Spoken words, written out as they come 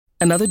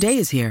Another day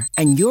is here,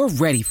 and you're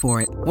ready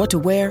for it. What to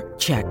wear?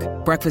 Check.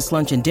 Breakfast,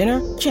 lunch, and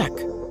dinner? Check.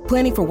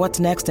 Planning for what's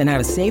next and how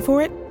to save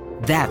for it?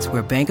 That's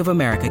where Bank of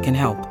America can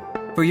help.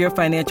 For your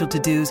financial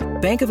to-dos,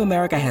 Bank of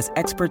America has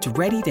experts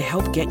ready to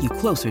help get you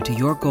closer to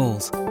your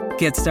goals.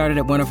 Get started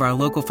at one of our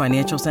local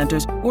financial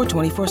centers or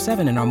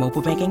 24/7 in our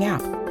mobile banking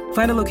app.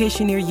 Find a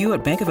location near you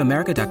at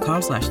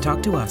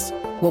bankofamerica.com/talktous.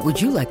 What would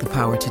you like the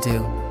power to do?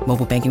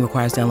 Mobile banking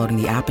requires downloading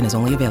the app and is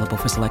only available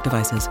for select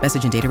devices.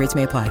 Message and data rates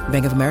may apply.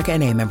 Bank of America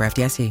N.A., member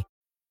FDIC.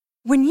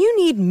 When you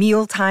need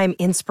mealtime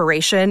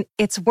inspiration,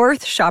 it's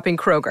worth shopping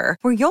Kroger,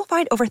 where you'll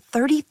find over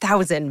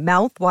 30,000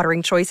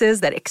 mouth-watering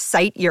choices that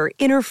excite your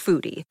inner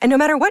foodie. And no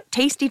matter what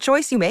tasty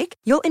choice you make,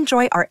 you'll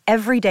enjoy our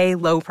everyday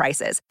low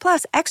prices,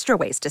 plus extra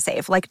ways to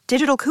save, like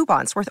digital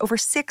coupons worth over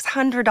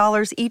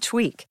 $600 each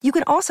week. You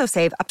can also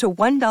save up to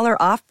 $1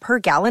 off per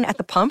gallon at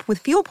the pump with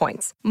fuel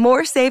points.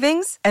 More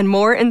savings and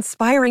more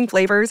inspiring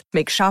flavors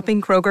make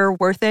shopping Kroger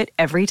worth it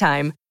every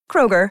time.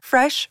 Kroger,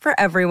 fresh for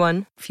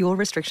everyone. Fuel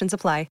restrictions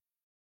apply.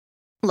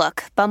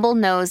 Look, Bumble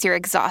knows you're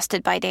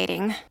exhausted by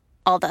dating.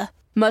 All the,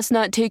 must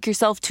not take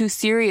yourself too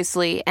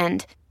seriously,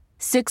 and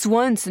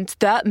 6'1" since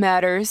that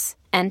matters,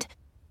 and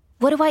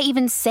what do I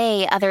even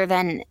say other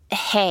than,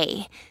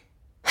 hey?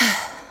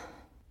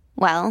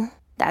 Well,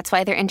 that's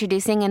why they're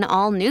introducing an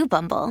all-new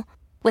Bumble,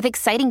 with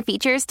exciting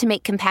features to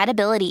make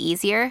compatibility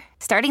easier,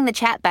 starting the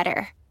chat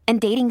better, and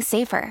dating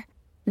safer.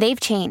 They've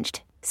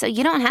changed, so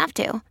you don't have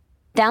to.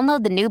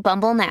 Download the new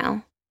Bumble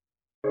now.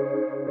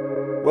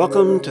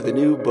 Welcome to the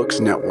New Books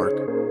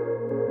Network.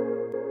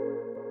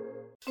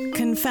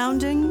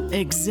 Confounding,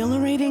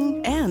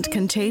 exhilarating, and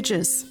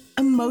contagious.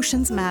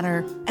 Emotions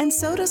matter, and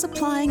so does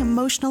applying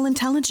emotional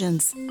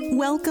intelligence.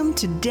 Welcome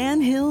to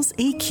Dan Hill's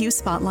EQ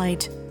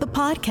Spotlight, the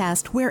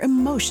podcast where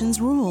emotions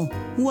rule.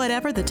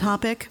 Whatever the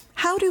topic,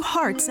 how do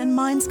hearts and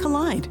minds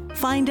collide?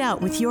 Find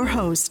out with your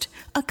host,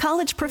 a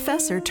college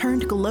professor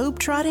turned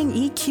globe-trotting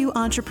EQ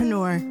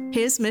entrepreneur.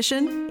 His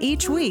mission?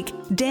 Each week,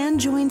 Dan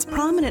joins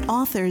prominent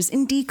authors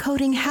in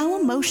decoding how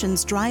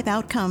emotions drive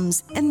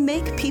outcomes and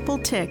make people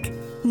tick.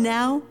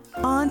 Now,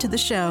 on to the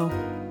show.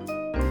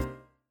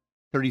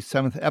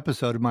 37th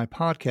episode of my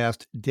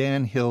podcast,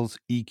 Dan Hill's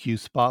EQ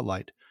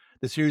Spotlight.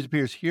 The series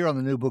appears here on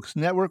the New Books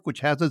Network, which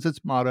has as its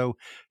motto,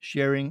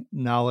 sharing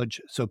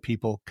knowledge so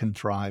people can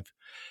thrive.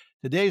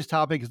 Today's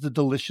topic is a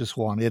delicious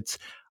one. It's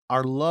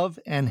our love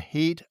and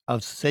hate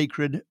of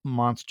sacred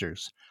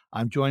monsters.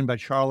 I'm joined by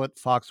Charlotte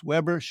Fox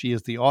Weber. She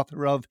is the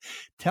author of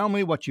Tell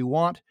Me What You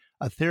Want.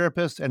 A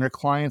therapist and her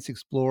clients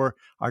explore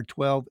our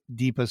 12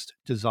 deepest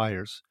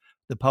desires.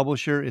 The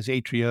publisher is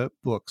Atria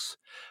Books.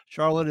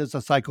 Charlotte is a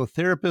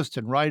psychotherapist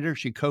and writer.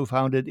 She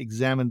co-founded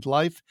Examined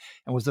Life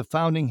and was the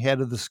founding head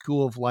of the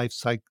School of Life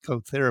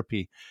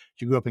Psychotherapy.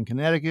 She grew up in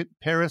Connecticut,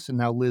 Paris, and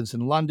now lives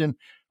in London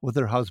with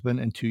her husband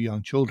and 2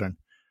 young children.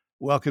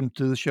 Welcome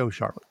to the show,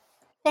 Charlotte.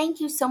 Thank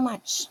you so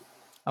much.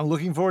 I'm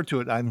looking forward to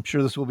it. I'm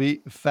sure this will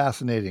be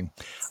fascinating.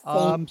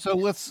 So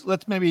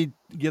let's maybe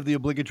give the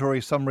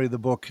obligatory summary of the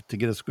book to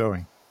get us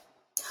going.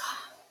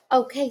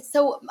 Okay,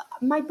 so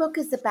my book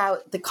is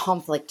about the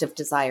conflict of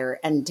desire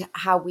and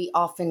how we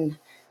often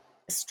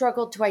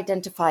struggle to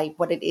identify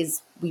what it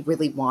is we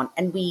really want,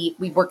 and we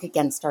work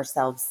against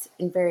ourselves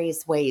in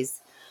various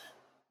ways.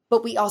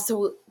 But we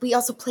also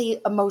play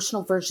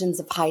emotional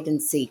versions of hide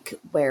and seek,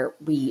 where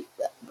we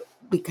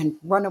can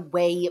run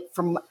away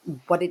from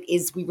what it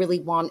is we really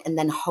want and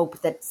then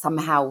hope that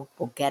somehow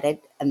we'll get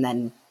it, and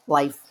then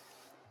life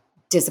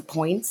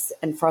disappoints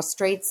and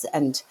frustrates.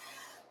 And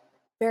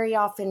very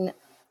often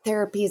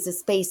therapy is a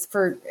space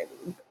for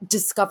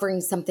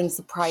discovering something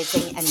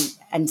surprising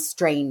and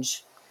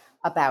strange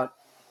about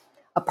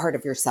a part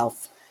of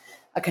yourself,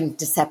 a kind of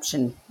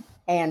deception.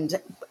 And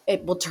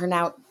it will turn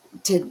out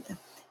to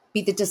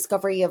be the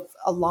discovery of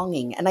a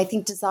longing. And I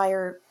think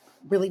desire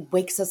really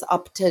wakes us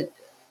up to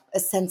a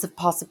sense of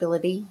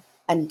possibility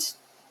and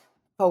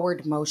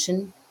forward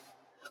motion.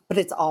 But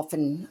it's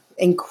often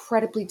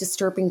incredibly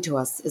disturbing to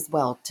us as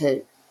well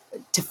to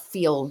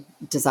feel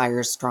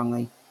desires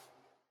strongly.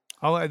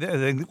 Oh, I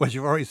think what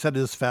you've already said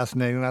is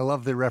fascinating. I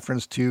love the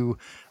reference to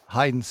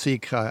hide and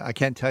seek. I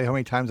can't tell you how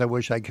many times I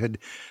wish I could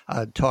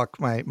talk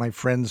my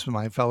friends,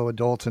 my fellow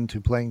adults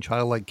into playing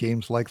childlike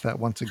games like that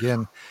once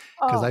again,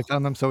 because I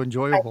found them so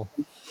enjoyable.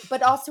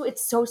 But also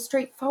it's so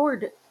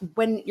straightforward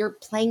when you're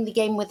playing the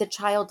game with a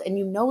child and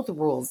you know the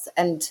rules.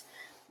 And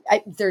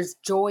there's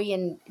joy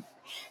in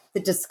the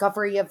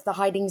discovery of the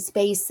hiding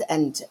space.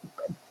 And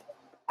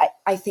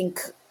I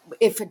think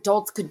if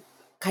adults could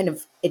kind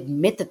of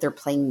admit that they're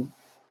playing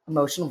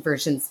emotional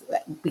versions,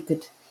 we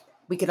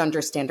could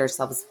understand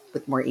ourselves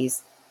with more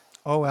ease.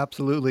 Oh,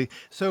 absolutely.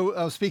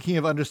 So speaking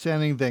of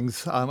understanding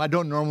things, I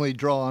don't normally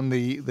draw on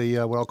the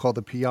what I'll call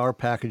the PR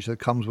package that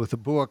comes with the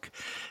book.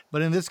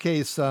 But in this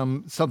case,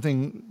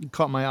 something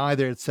caught my eye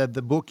there. It said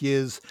the book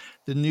is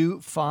the new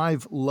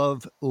 5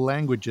 love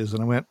languages.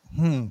 And I went,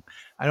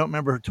 I don't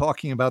remember her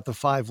talking about the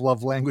 5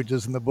 love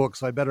languages in the book.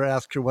 So I better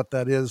ask her what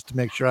that is to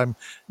make sure I'm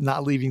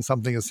not leaving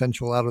something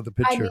essential out of the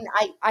picture.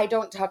 I mean, I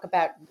don't talk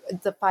about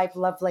the 5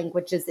 love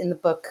languages in the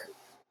book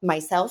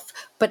myself,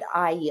 but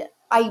I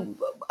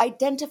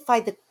identify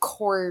the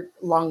core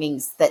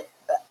longings that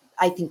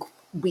I think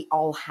we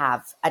all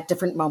have at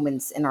different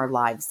moments in our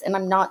lives. And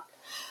I'm not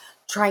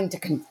trying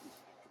to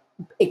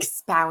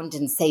expound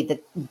and say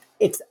that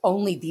it's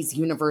only these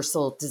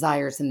universal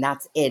desires and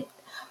that's it.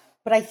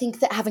 But I think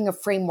that having a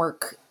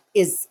framework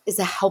is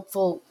a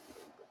helpful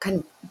kind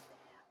of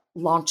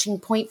launching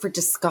point for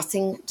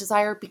discussing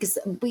desire, because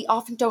we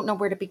often don't know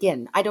where to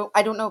begin. I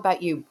don't know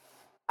about you.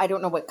 I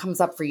don't know what comes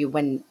up for you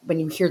when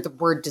you hear the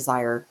word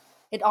desire.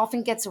 It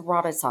often gets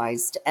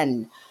eroticized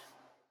and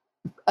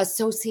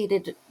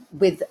associated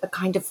with a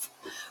kind of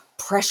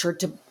pressure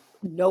to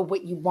know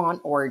what you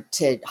want or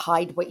to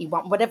hide what you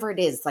want, whatever it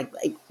is. Like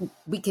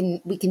we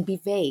can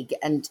be vague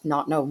and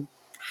not know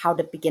how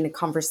to begin a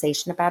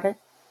conversation about it.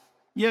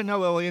 Yeah, no,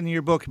 well, in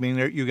your book, I mean,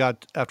 you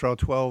got, after all,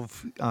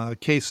 12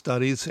 case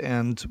studies,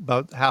 and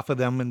about half of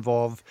them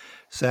involve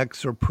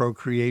sex or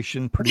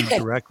procreation pretty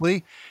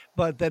directly.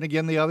 But then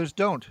again, the others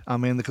don't. I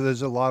mean, because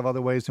there's a lot of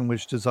other ways in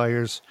which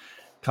desires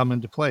come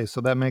into play.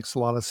 So that makes a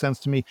lot of sense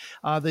to me.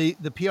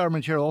 The PR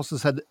material also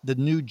said the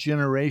new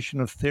generation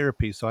of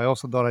therapy. So I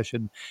also thought I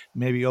should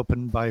maybe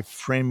open by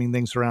framing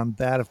things around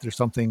that, if there's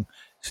something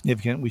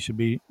significant we should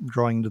be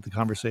drawing into the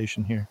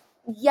conversation here.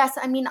 Yes,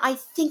 I mean, I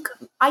think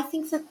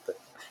that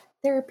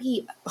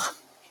therapy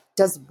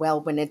does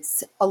well when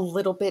it's a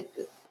little bit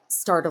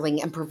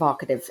startling and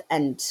provocative,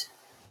 and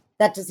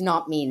that does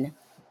not mean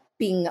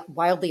being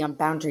wildly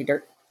unboundaried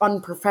or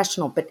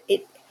unprofessional, but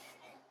it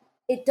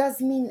does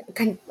mean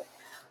kind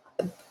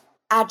of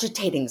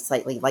agitating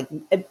slightly, like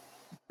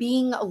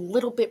being a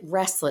little bit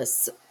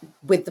restless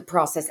with the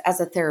process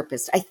as a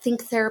therapist. I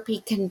think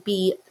therapy can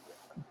be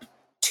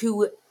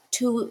too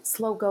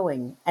slow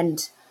going,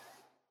 and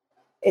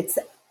it's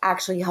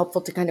actually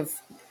helpful to kind of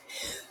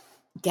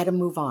get a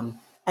move on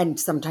and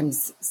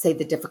sometimes say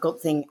the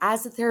difficult thing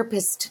as a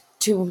therapist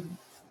to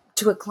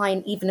a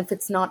client, even if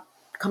it's not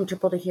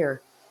comfortable to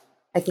hear.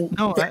 I think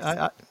No,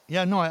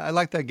 I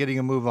like that, getting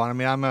a move on. I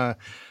mean, I'm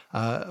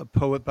a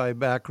poet by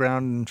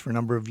background and for a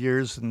number of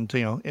years, and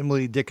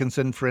Emily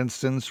Dickinson, for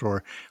instance,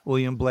 or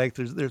William Blake.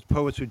 There's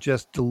poets who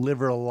just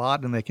deliver a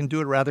lot, and they can do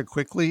it rather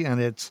quickly, and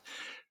it's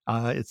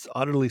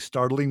utterly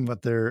startling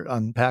what they're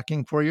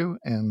unpacking for you.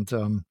 And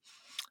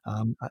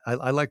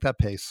I like that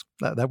pace.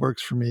 That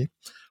works for me.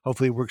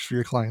 Hopefully, it works for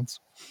your clients.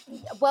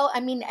 well,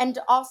 I mean, and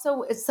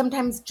also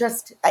sometimes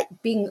just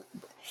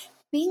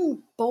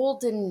being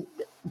bold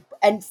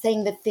and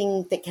saying the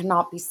thing that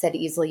cannot be said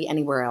easily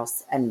anywhere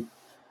else. And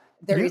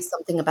there Yeah. is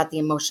something about the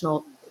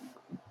emotional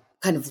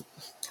kind of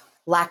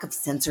lack of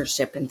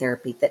censorship in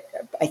therapy that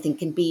I think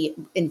can be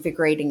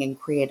invigorating and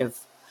creative.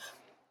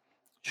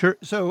 Sure.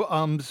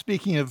 So,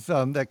 speaking of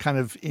that kind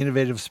of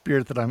innovative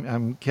spirit that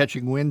I'm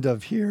catching wind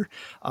of here,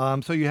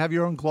 so you have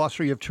your own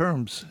glossary of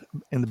terms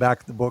in the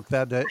back of the book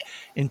that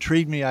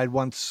intrigued me. I'd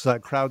once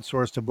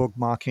crowdsourced a book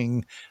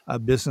mocking a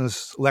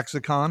business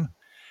lexicon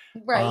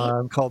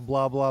Right. called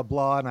Blah Blah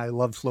Blah, and I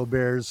love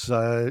Flaubert's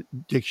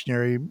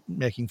dictionary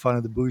making fun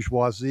of the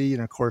bourgeoisie,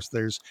 and of course,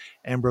 there's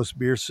Ambrose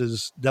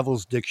Bierce's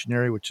Devil's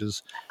Dictionary, which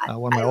is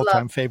one of my I love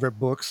all-time favorite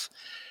books.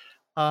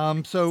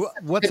 So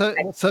what's good.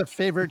 a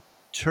favorite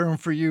term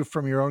for you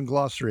from your own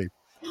glossary?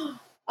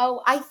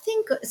 Oh, I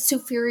think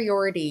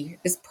superiority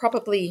is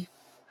probably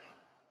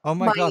Oh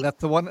my God, my that's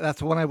the one. That's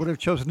the one I would have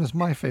chosen as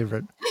my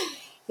favorite.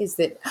 is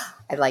that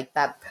I like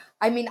that.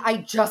 I mean, I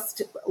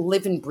just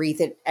live and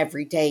breathe it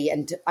every day,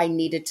 and I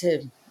needed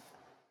to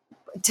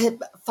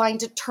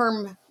find a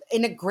term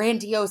in a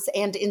grandiose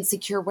and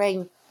insecure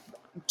way.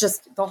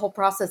 Just the whole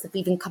process of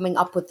even coming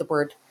up with the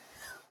word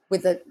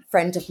with a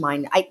friend of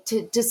mine, I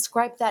to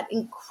describe that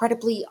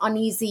incredibly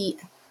uneasy,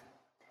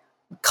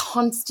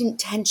 constant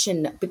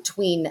tension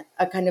between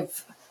a kind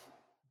of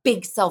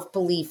big self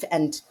belief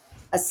and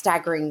a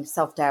staggering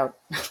self doubt.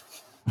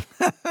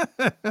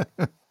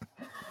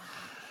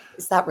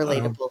 Is that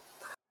relatable?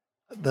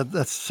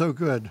 That's so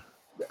good.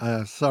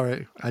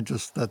 Sorry,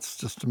 that's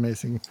just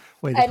amazing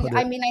way to And put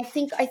I it. mean, I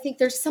think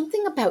there's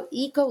something about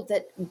ego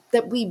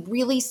that we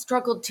really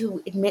struggled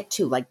to admit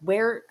to, like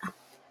where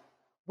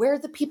are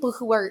the people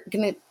who are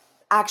going to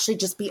actually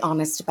just be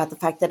honest about the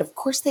fact that of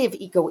course they have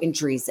ego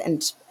injuries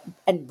and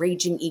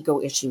raging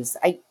ego issues.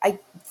 I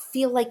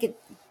feel like it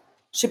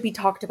should be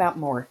talked about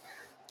more,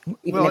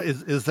 even Well,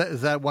 if is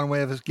that one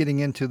way of us getting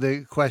into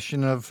the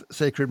question of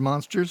sacred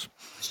monsters?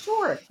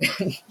 sure.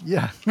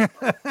 Yeah. So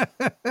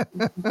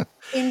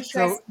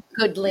Interest,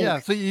 good link. yeah,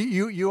 so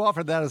you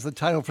offered that as the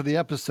title for the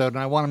episode, and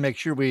I want to make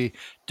sure we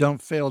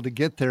don't fail to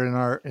get there in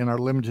our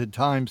limited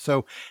time.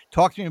 So,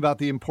 talk to me about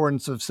the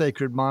importance of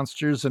sacred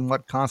monsters and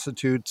what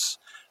constitutes.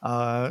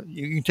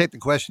 You can take the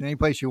question any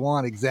place you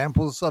want.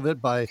 Examples of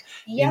it by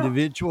Yeah.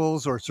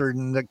 individuals or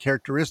certain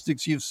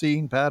characteristics you've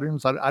seen,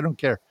 patterns. I don't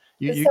care.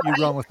 So You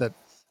run with it.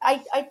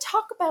 I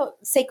talk about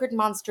sacred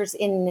monsters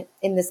in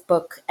this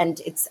book, and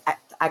it's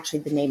actually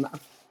the name of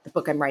the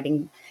book I'm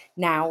writing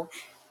now.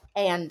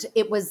 And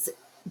it was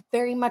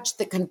very much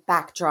the kind of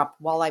backdrop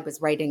while I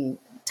was writing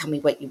Tell Me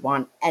What You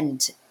Want.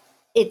 And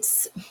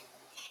it's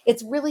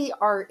really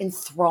our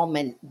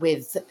enthrallment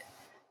with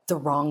the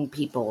wrong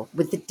people,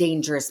 with the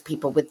dangerous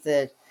people, with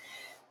the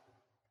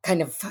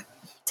kind of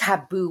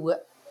taboo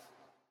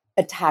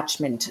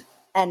attachment.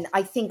 And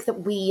I think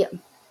that we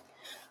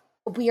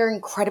are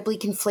incredibly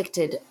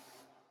conflicted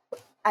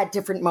at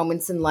different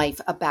moments in life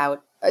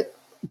about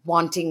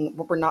wanting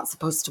what we're not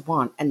supposed to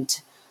want.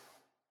 And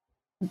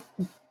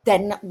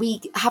then we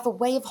have a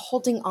way of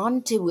holding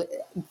on to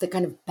the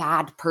kind of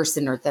bad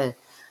person or the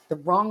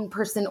wrong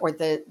person or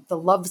the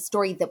love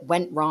story that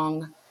went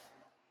wrong.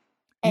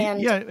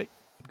 And Yeah,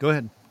 go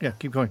ahead. Yeah,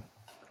 keep going.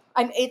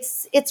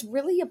 it's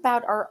really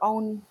about our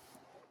own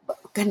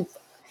kind of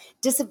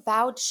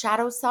disavowed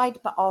shadow side,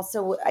 but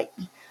also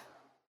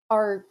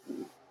our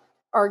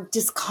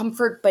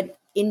discomfort, but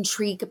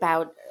intrigue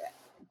about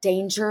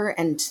danger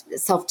and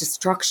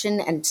self-destruction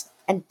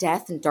and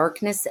death and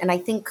darkness. And I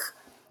think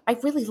I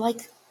really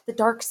like the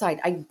dark side.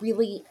 I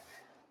really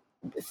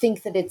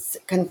think that it's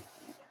kind of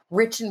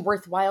rich and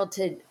worthwhile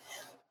to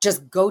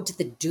just go to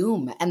the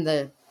doom and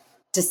the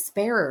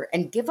despair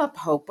and give up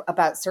hope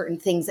about certain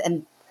things,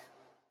 and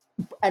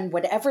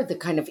whatever the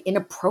kind of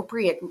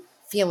inappropriate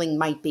feeling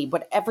might be,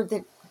 whatever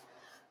the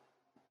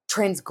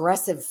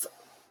transgressive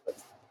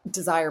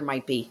desire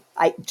might be.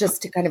 I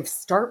just to kind of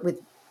start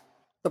with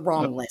the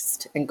wrong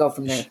list and go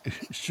from there.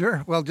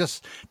 Sure. Well,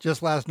 just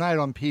last night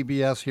on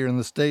PBS here in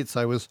the States,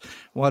 I was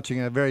watching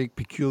a very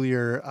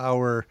peculiar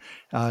hour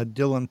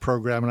Dylan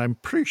program, and I'm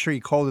pretty sure he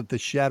called it The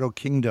Shadow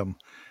Kingdom,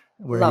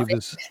 where Love he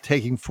was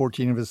taking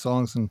 14 of his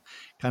songs and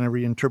kind of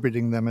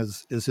reinterpreting them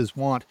as his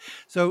want.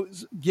 So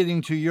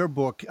getting to your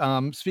book,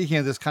 speaking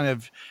of this kind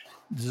of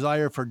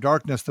desire for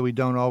darkness that we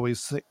don't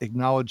always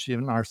acknowledge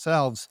in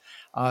ourselves,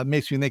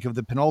 makes me think of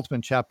the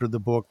penultimate chapter of the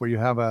book, where you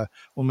have a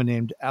woman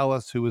named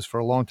Alice who was for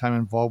a long time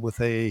involved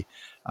with a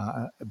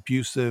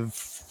abusive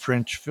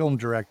French film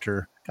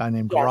director, guy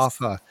named Yes.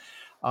 Rafa.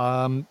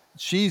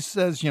 She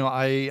says,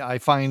 I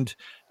find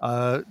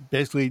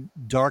basically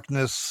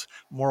darkness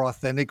more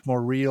authentic,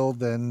 more real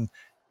than,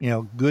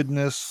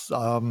 goodness.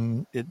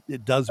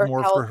 It does Or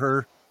more for health.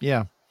 her.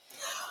 Yeah.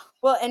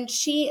 Well, and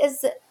she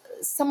is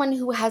someone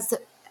who has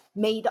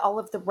made all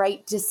of the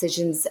right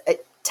decisions,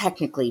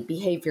 technically,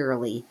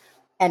 behaviorally,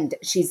 and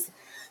she's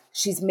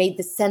made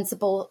the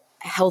sensible,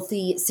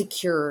 healthy,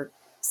 secure,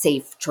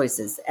 safe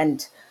choices.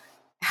 And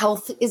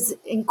health is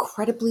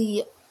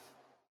incredibly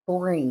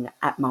boring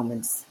at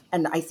moments,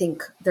 and I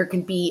think there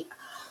can be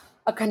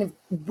a kind of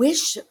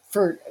wish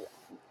for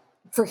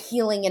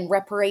healing and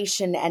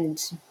reparation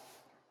and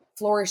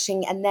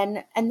flourishing, and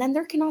then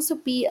there can also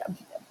be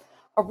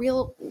a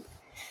real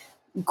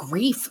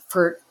grief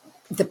for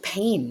the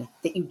pain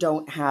that you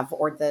don't have,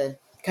 or the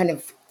kind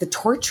of the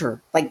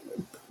torture. Like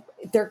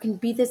there can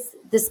be this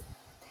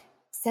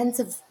sense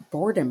of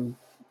boredom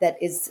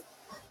that is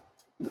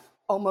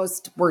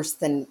almost worse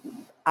than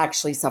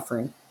actually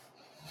suffering.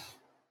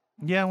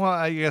 Yeah, well,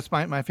 I guess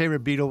my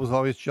favorite Beatle was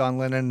always John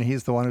Lennon.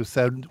 He's the one who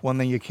said, "One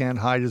thing you can't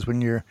hide is when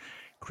you're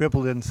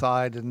crippled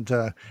inside." And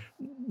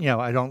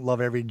I don't love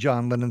every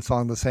John Lennon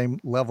song the same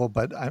level,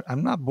 but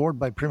I'm not bored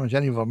by pretty much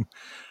any of them.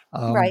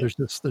 Right.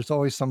 There's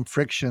always some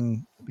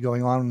friction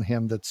going on in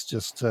him that's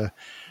just a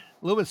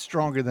little bit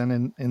stronger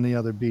than in the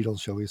other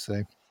Beatles, shall we say?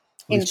 At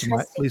Interesting.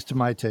 least to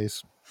my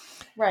taste.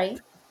 Right.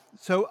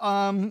 So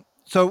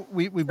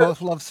we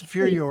both love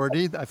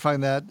superiority. I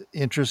find that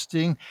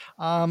interesting.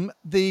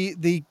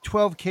 The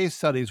 12 case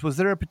studies, was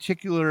there a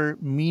particular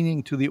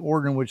meaning to the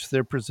order in which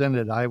they're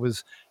presented? I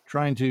was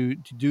trying to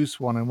deduce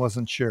one and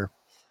wasn't sure.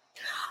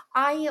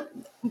 I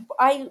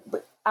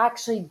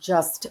actually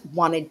just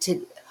wanted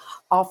to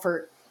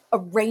offer a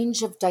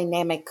range of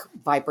dynamic,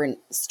 vibrant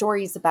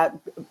stories about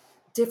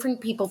different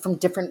people from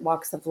different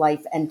walks of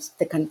life and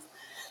the kind of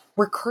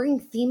recurring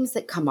themes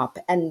that come up.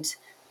 And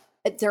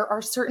there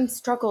are certain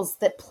struggles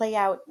that play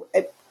out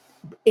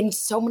in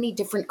so many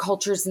different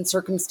cultures and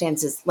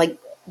circumstances, like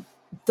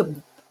the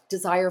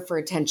desire for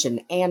attention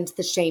and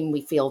the shame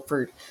we feel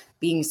for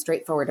being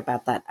straightforward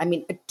about that. I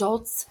mean,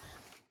 adults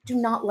do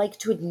not like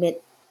to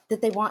admit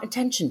that they want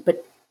attention,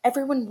 but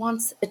everyone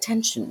wants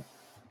attention,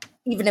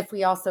 even if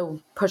we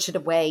also push it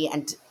away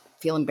and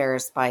feel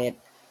embarrassed by it.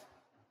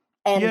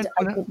 And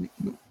I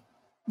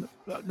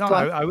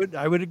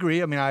would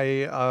agree. I mean,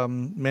 I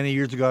many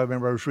years ago, I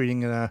remember I was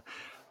reading an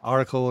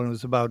article, and it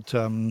was about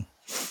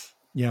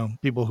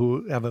people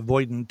who have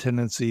avoidant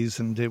tendencies,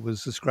 and it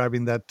was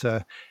describing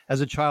that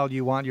as a child,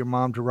 you want your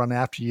mom to run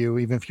after you,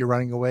 even if you're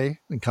running away,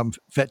 and come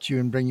fetch you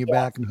and bring you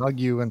back and hug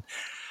you. And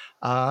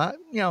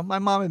my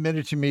mom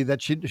admitted to me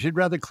that she'd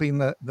rather clean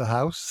the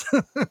house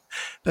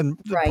than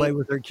play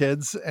with her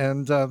kids.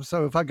 And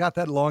so if I got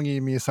that longing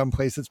in me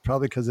someplace, it's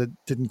probably because it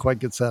didn't quite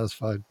get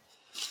satisfied.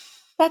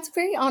 That's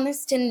very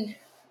honest and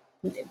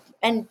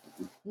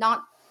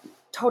not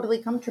totally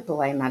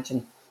comfortable, I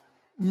imagine.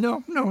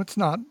 No, it's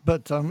not.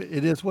 But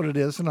it is what it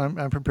is, and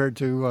I'm prepared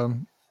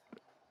to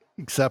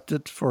accept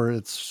it for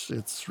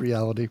its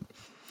reality.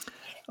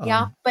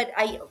 Yeah, but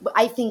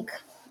I think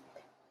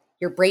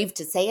you're brave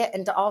to say it,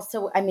 and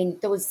also, I mean,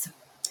 those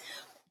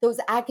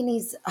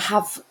agonies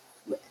have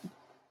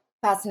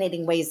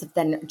fascinating ways of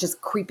then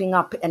just creeping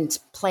up and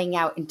playing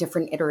out in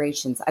different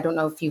iterations. I don't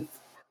know if you've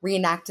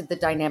reenacted the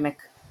dynamic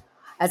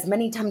as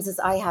many times as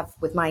I have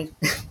with my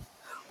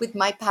with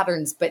my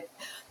patterns, but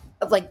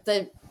like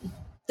the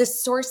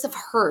source of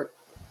hurt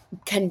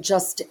can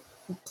just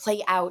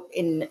play out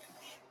in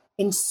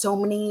so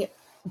many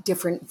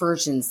different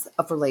versions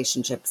of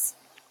relationships.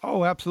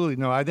 Oh, absolutely.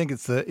 No, I think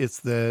it's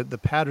the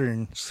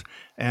patterns,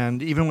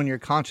 and even when you're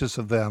conscious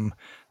of them,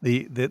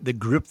 the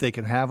grip they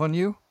can have on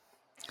you.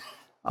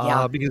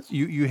 Yeah. Because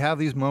you have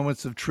these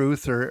moments of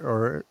truth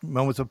or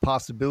moments of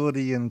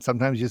possibility, and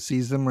sometimes you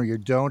seize them or you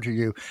don't, or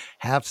you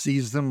half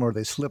seize them or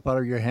they slip out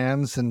of your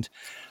hands. And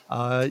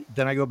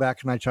then I go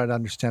back and I try to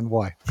understand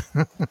why.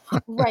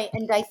 Right.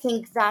 And I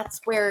think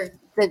that's where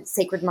the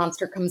sacred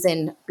monster comes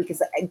in,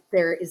 because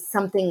there is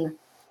something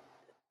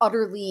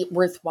utterly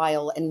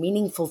worthwhile and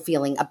meaningful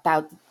feeling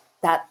about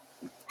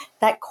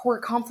that core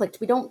conflict.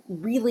 We don't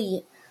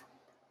really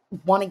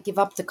want to give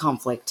up the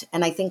conflict.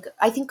 And I think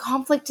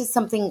conflict is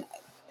something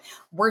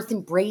worth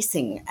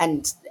embracing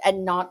and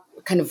not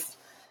kind of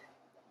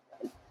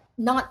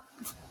not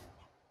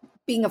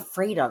being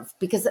afraid of,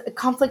 because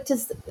conflict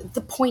is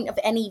the point of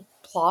any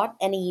plot,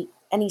 any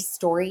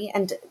story.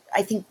 And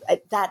I think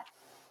that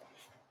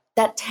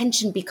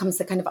tension becomes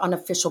the kind of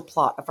unofficial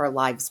plot of our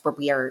lives, where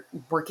we are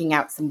working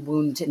out some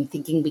wound and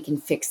thinking we can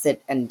fix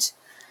it and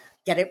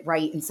get it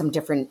right in some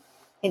different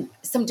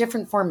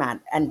format.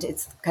 And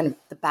it's kind of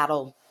the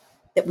battle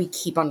that we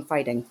keep on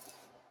fighting.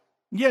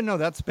 Yeah, no,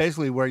 that's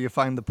basically where you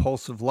find the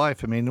pulse of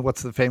life. I mean,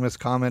 what's the famous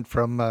comment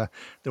from the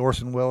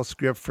Orson Welles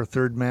script for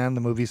Third Man,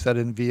 the movie set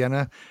in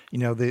Vienna? You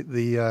know,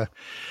 the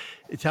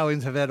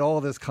Italians have had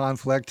all this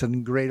conflict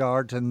and great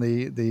art, and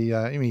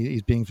I mean,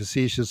 he's being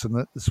facetious, and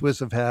the Swiss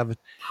have had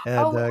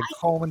Oh,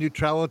 calm and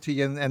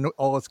neutrality, and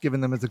all it's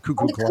given them is a and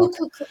cuckoo the clock.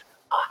 cuckoo.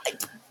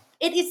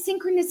 It is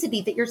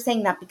synchronicity that you're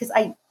saying that, because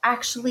I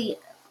actually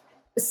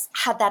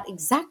had that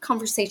exact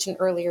conversation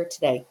earlier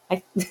today.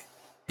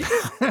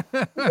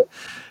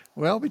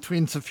 Well,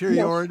 between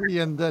superiority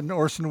and then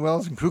Orson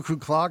Welles and cuckoo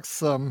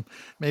clocks,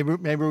 maybe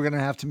we're going to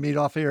have to meet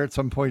off air at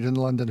some point in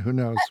London. Who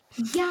knows?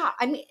 Yeah,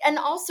 I mean, and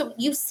also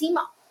you seem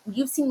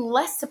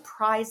less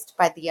surprised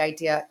by the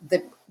idea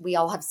that we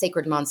all have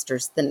sacred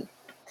monsters than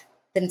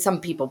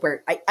some people.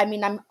 Where I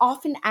mean, I'm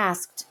often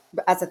asked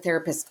as a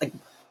therapist, like,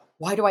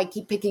 why do I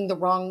keep picking the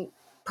wrong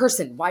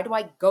person? Why do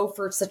I go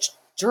for such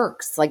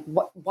jerks? Like,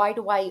 why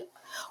do I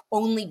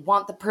only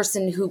want the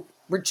person who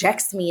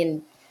rejects me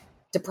and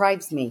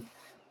deprives me?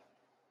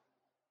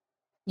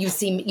 You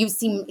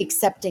seem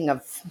accepting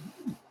of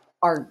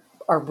our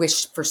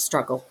wish for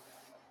struggle.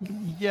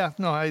 Yeah,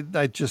 no,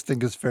 I just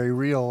think it's very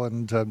real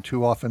and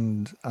too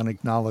often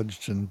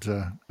unacknowledged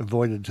and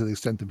avoided to the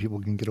extent that people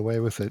can get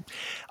away with it.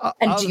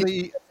 And Of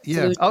the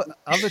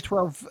of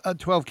the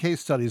 12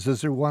 case studies,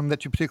 is there one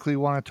that you particularly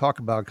want to talk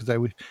about? Because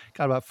we've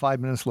got about 5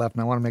 minutes left,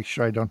 and I want to make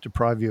sure I don't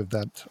deprive you of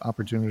that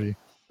opportunity.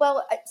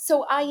 Well,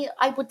 so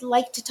I would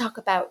like to talk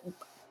about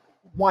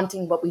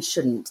wanting what we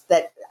shouldn't.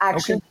 That Okay.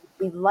 actually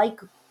we like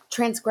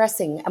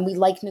transgressing, and we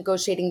like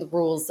negotiating the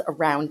rules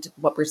around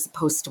what we're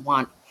supposed to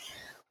want.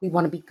 We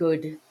want to be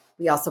good.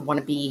 We also want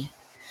to be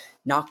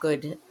not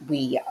good.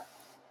 We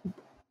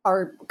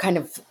are kind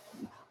of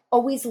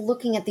always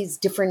looking at these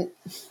different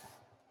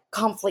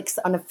conflicts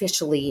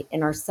unofficially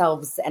in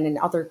ourselves and in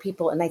other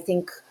people. And I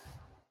think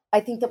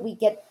that we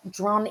get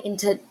drawn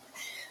into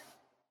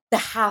the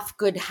half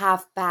good,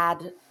 half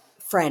bad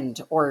friend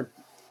or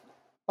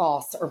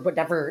boss or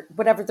whatever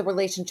the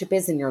relationship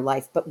is in your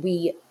life. But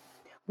we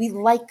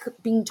like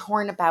being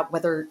torn about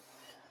whether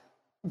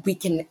we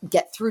can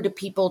get through to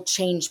people,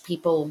 change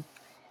people,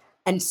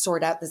 and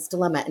sort out this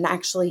dilemma. And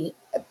actually,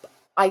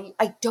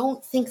 I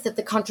don't think that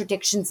the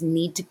contradictions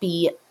need to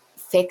be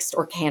fixed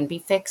or can be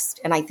fixed.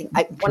 And I think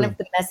one of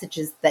the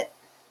messages that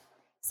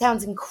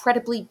sounds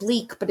incredibly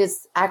bleak but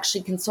is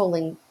actually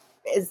consoling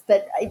is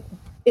that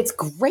it's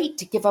great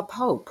to give up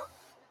hope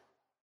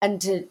and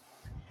to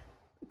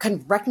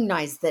kind of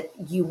recognize that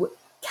you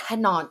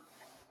cannot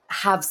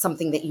have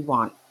something that you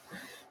want.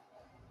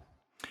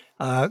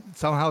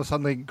 Somehow,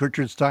 suddenly,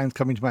 Gertrude Stein's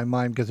coming to my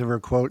mind because of her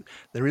quote,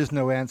 "There is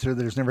no answer.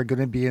 There's never going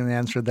to be an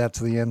answer. That's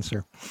the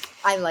answer."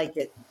 I like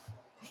it.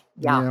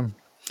 Yeah.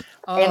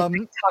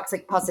 And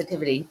toxic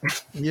positivity.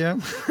 Yeah.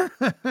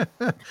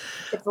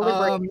 It's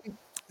liberating.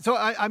 So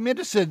I'm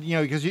interested,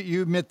 because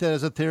you admit that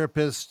as a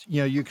therapist,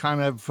 you kind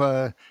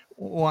of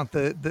want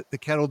the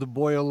kettle to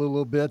boil a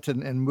little bit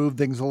and move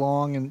things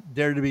along and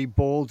dare to be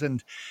bold.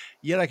 And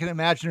yet I can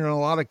imagine in a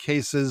lot of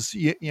cases,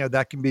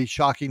 that can be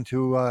shocking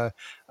to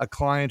a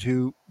client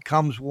who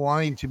comes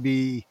wanting to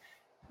be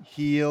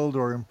healed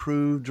or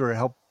improved or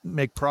help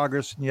make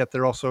progress, and yet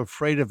they're also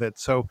afraid of it.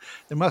 So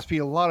there must be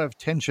a lot of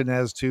tension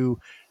as to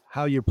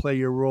how you play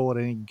your role at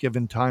any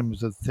given time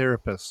as a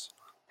therapist.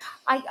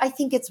 I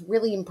think it's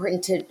really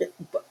important to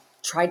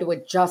try to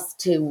adjust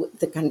to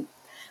the kind of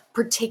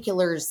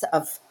particulars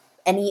of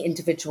any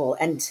individual,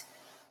 and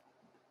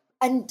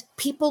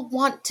people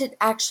want to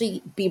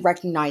actually be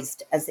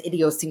recognized as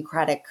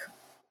idiosyncratic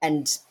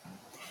and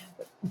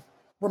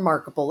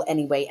remarkable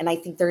anyway. And I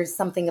think there is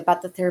something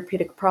about the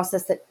therapeutic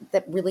process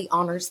that really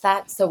honors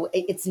that. So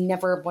it's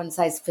never one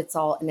size fits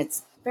all. And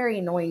it's very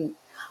annoying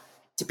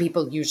to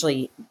people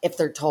usually if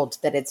they're told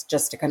that it's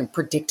just a kind of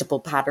predictable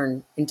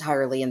pattern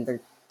entirely in their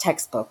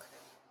textbook.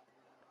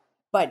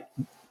 But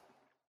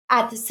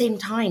at the same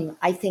time,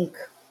 I think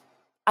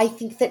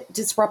that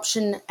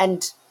disruption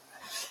and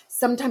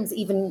sometimes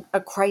even a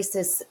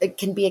crisis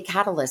can be a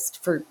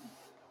catalyst for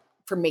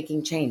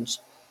making change.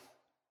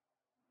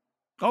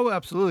 Oh,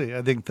 absolutely.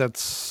 I think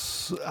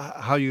that's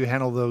how you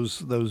handle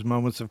those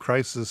moments of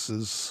crisis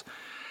is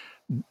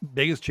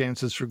biggest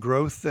chances for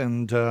growth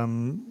and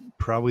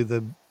probably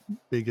the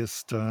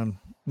biggest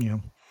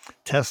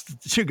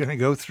test that you're going to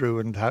go through,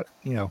 and how,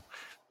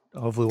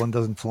 hopefully one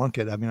doesn't flunk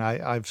it. I mean,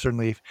 I've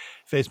certainly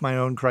faced my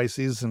own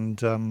crises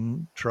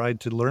and tried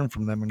to learn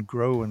from them and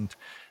grow and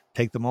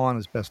take them on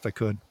as best I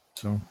could.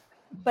 So,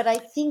 but I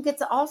think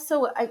it's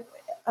also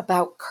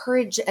about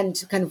courage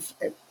and kind of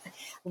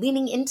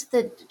leaning into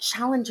the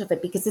challenge of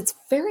it, because it's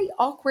very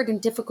awkward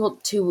and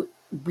difficult to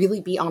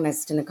really be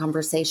honest in a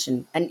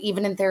conversation. And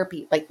even in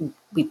therapy, like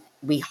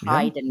we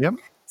hide and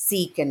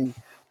seek and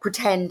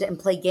pretend and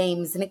play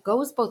games, and it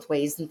goes both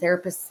ways, and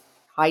therapists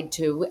hide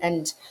too.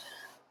 And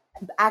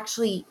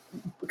actually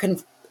kind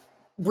of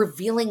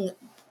revealing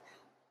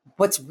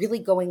what's really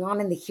going on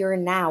in the here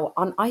and now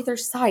on either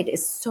side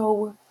is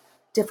so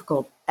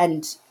difficult.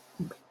 And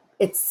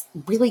it's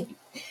really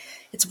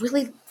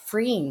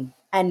freeing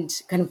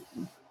and kind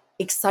of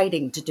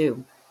exciting to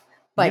do.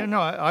 But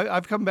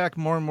I've come back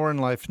more and more in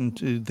life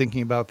into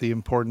thinking about the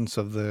importance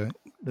of the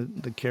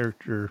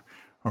character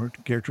or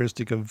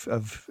characteristic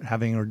of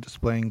having or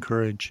displaying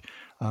courage.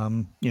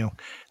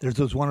 There's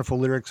those wonderful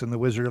lyrics in The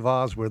Wizard of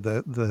Oz where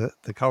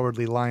the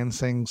Cowardly Lion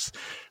sings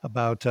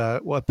about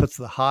what puts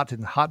the hot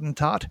in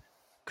Hottentot?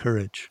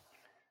 Courage.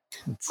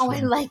 I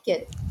like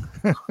it.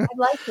 I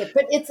like it.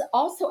 But it's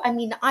also, I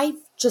mean, I've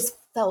just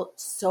felt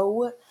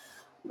so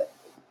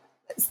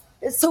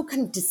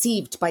kind of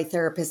deceived by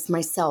therapists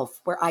myself,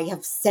 where I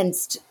have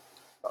sensed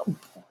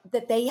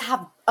that they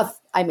have,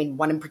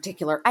 one in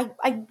particular,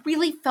 I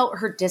really felt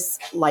her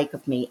dislike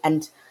of me,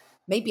 and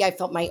maybe I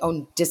felt my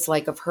own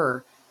dislike of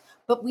her,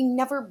 but we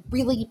never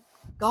really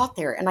got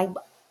there. And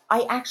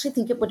I actually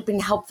think it would have been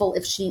helpful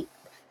if she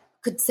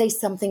could say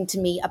something to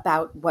me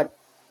about what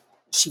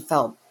she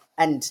felt,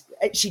 and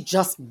she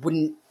just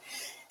wouldn't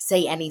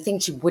say anything.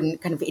 She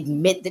wouldn't kind of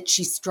admit that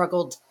she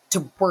struggled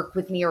to work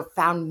with me or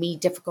found me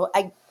difficult.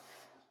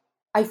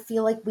 I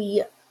feel like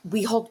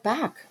we hold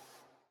back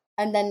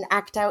and then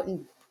act out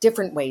in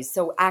different ways.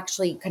 So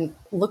actually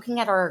looking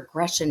at our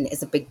aggression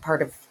is a big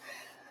part of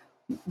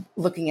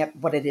looking at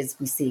what it is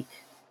we seek.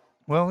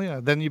 Well, yeah,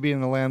 then you'd be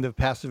in the land of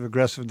passive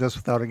aggressiveness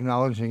without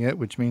acknowledging it,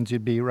 which means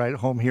you'd be right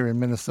home here in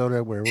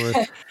Minnesota, where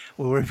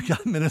we've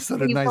got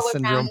Minnesota Nice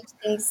syndrome.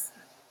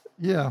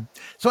 Yeah.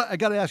 So I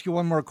got to ask you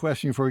one more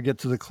question before we get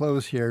to the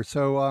close here.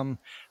 So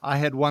I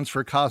had once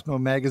for Cosmo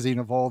magazine,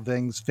 of all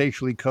things,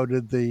 facially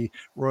coded the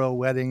royal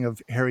wedding of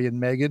Harry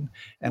and Meghan.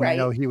 And I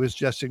know he was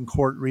just in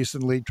court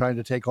recently trying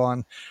to take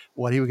on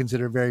what he would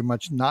consider very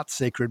much not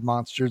sacred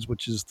monsters,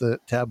 which is the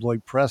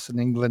tabloid press in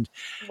England.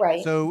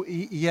 Right. So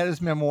he had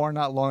his memoir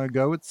not long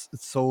ago. It's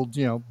sold,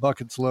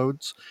 buckets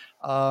loads.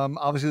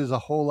 Obviously, there's a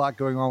whole lot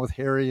going on with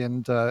Harry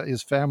and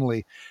his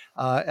family.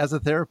 As a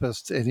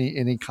therapist,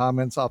 any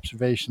comments,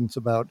 observations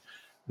about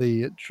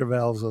the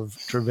travails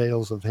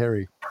of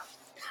Harry?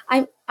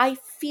 I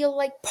feel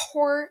like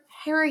poor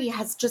Harry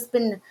has just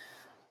been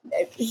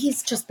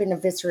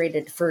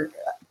eviscerated for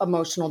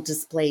emotional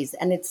displays,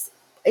 and it's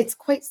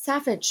quite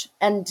savage.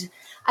 And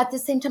at the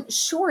same time,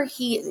 sure,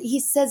 he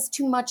says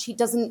too much. He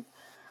doesn't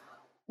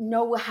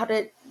know how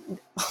to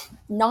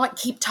not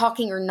keep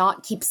talking or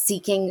not keep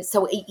seeking.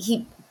 So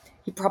he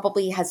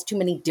probably has too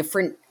many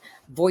different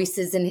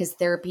voices in his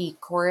therapy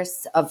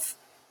chorus of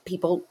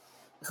people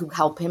who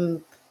help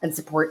him and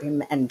support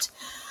him. And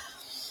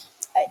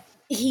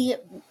he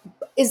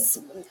is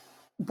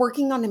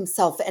working on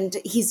himself, and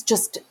he's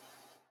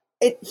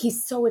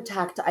so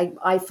attacked.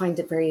 I find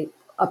it very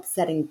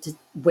upsetting to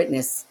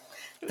witness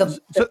the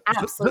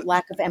absolute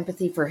lack of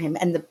empathy for him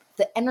and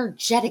the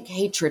energetic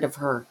hatred of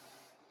her.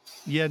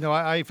 Yeah, no,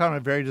 I found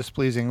it very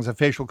displeasing. As a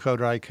facial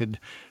coder, I could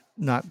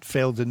not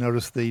fail to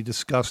notice the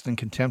disgust and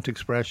contempt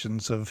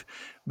expressions of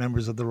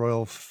members of the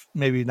royal,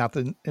 maybe not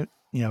the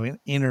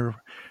inner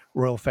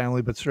royal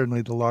family, but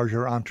certainly the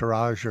larger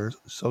entourage or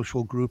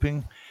social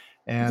grouping.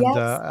 And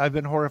I've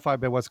been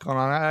horrified by what's going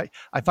on.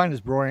 I find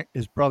his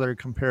brother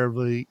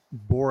comparably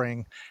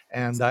boring,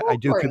 and I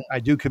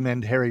do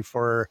commend Harry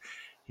for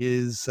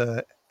his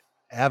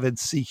avid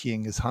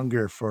seeking, his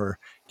hunger for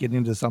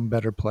getting to some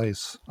better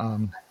place.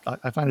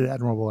 I find it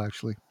admirable,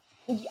 actually.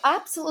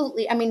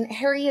 Absolutely. I mean,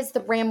 Harry is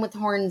the ram with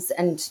horns,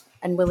 and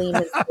William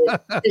is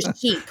the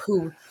sheep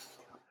who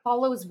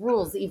follows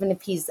rules, even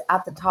if he's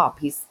at the top.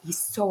 He's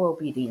so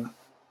obedient.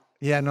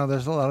 Yeah, no,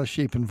 there's a lot of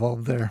sheep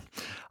involved there.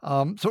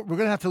 So we're going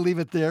to have to leave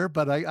it there,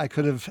 but I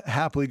could have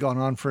happily gone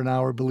on for an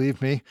hour,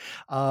 believe me.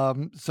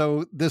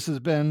 So this has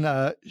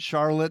been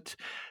Charlotte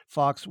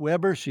Fox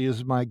Weber. She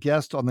is my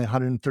guest on the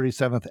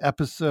 137th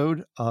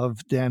episode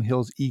of Dan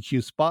Hill's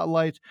EQ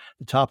Spotlight.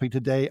 The topic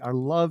today are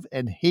love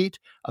and hate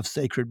of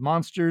sacred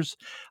monsters.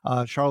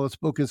 Charlotte's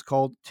book is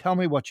called Tell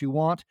Me What You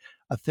Want.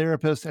 A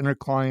therapist and her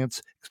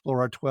clients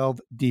explore our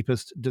 12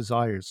 deepest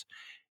desires.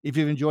 If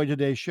you've enjoyed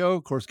today's show,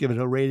 of course, give it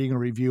a rating or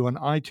review on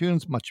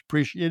iTunes. Much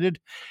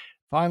appreciated.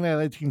 Finally, I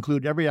like to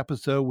conclude every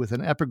episode with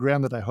an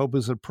epigram that I hope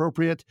is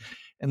appropriate.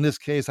 In this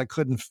case, I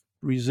couldn't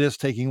resist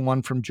taking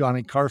one from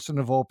Johnny Carson,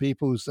 of all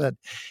people, who said,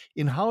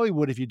 "In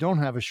Hollywood, if you don't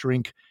have a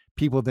shrink,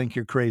 people think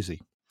you're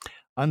crazy."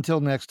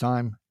 Until next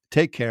time,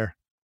 take care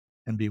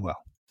and be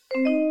well.